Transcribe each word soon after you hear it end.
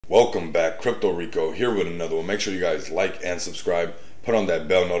Welcome back, Crypto Rico here with another one. Make sure you guys like and subscribe. Put on that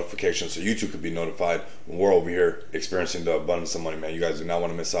bell notification so you too could be notified when we're over here experiencing the abundance of money, man. You guys do not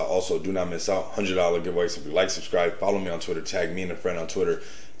want to miss out. Also, do not miss out. $100 giveaway. So if you like, subscribe, follow me on Twitter, tag me and a friend on Twitter.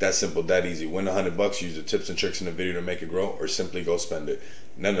 That simple, that easy. Win $100, use the tips and tricks in the video to make it grow, or simply go spend it.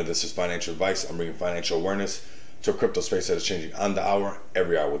 None of this is financial advice. I'm bringing financial awareness to a crypto space that is changing on the hour,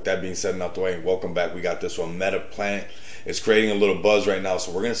 every hour. With that being said and out the way, welcome back. We got this one, MetaPlanet. It's creating a little buzz right now,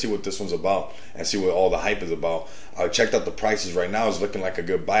 so we're going to see what this one's about and see what all the hype is about. I checked out the prices right now. It's looking like a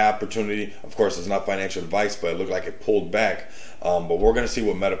good buy opportunity. Of course, it's not financial advice, but it looked like it pulled back. But we're going to see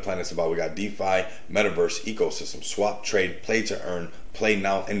what MetaPlanet's about. We got DeFi Metaverse Ecosystem, swap, trade, play to earn, play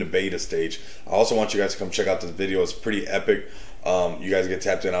now in the beta stage. I also want you guys to come check out this video. It's pretty epic. You guys get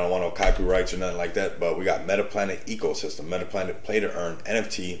tapped in. I don't want no copyrights or nothing like that, but we got MetaPlanet Ecosystem, MetaPlanet Play to Earn,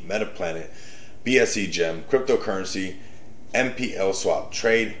 NFT-MetaPlanet, bscgem, cryptocurrency, MPL swap,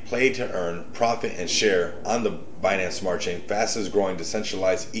 trade, play to earn, profit and share on the Binance Smart Chain, fastest growing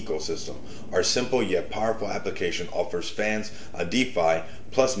decentralized ecosystem. Our simple yet powerful application offers fans a DeFi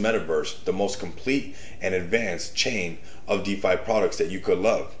plus Metaverse, the most complete and advanced chain of DeFi products that you could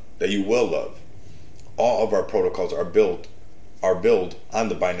love, that you will love. All of our protocols are built on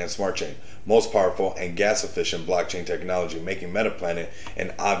the Binance Smart Chain, most powerful and gas efficient blockchain technology, making MetaPlanet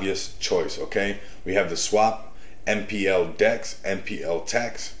an obvious choice. Okay, we have the swap, MPL DEX, MPL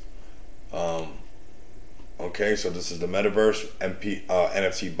tax. Okay, so this is the Metaverse,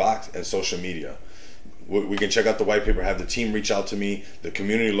 NFT box, and social media. We can check out the white paper, have the team reach out to me, the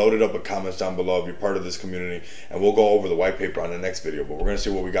community loaded up with comments down below if you're part of this community, and we'll go over the white paper on the next video. But we're going to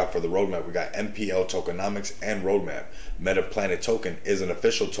see what we got for the roadmap. We got MPL Tokenomics and Roadmap. MetaPlanet token is an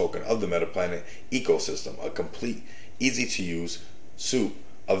official token of the MetaPlanet ecosystem, a complete, easy to use soup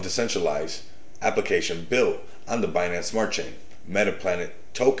of decentralized application built on the Binance Smart Chain. MetaPlanet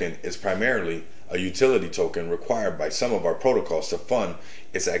token is primarily a utility token required by some of our protocols to fund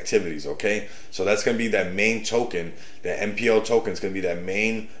its activities. Okay, so that's going to be that main token. The MPL token is going to be that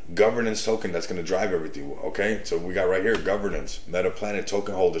main governance token that's going to drive everything. Okay, so we got right here governance. MetaPlanet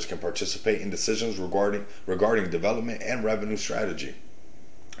token holders can participate in decisions regarding development and revenue strategy.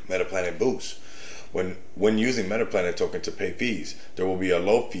 MetaPlanet boost. When using MetaPlanet token to pay fees, there will be a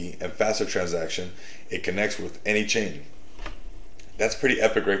low fee and faster transaction. It connects with any chain. That's pretty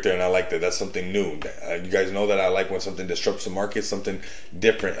epic right there, and I like that. That's something new. You guys know that I like when something disrupts the market, something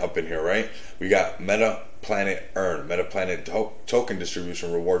different up in here, right? We got MetaPlanet Earn. MetaPlanet token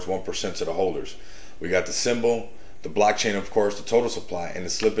distribution rewards 1% to the holders. We got the symbol, the blockchain, of course, the total supply, and the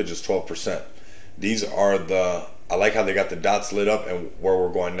slippage is 12%. These are I like how they got the dots lit up and where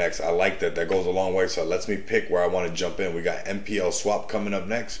we're going next. I like that. That goes a long way, so it lets me pick where I want to jump in. We got MPL swap coming up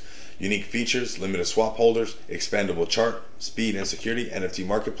next. Unique features, limited swap holders, expandable chart, speed and security, NFT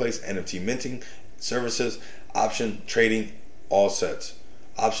marketplace, NFT minting services, option trading, all sets,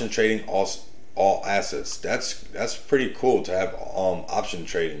 option trading, all assets. That's pretty cool to have option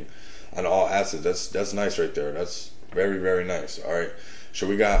trading on all assets. That's nice right there. That's very, very nice. All right. So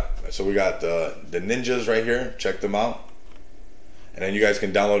we got the ninjas right here. Check them out. And then you guys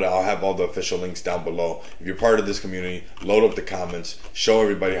can download it. I'll have all the official links down below. If you're part of this community, load up the comments, show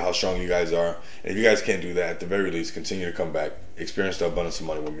everybody how strong you guys are. And if you guys can't do that, at the very least, continue to come back, experience the abundance of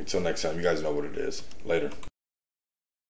money with me. Until next time, you guys know what it is. Later.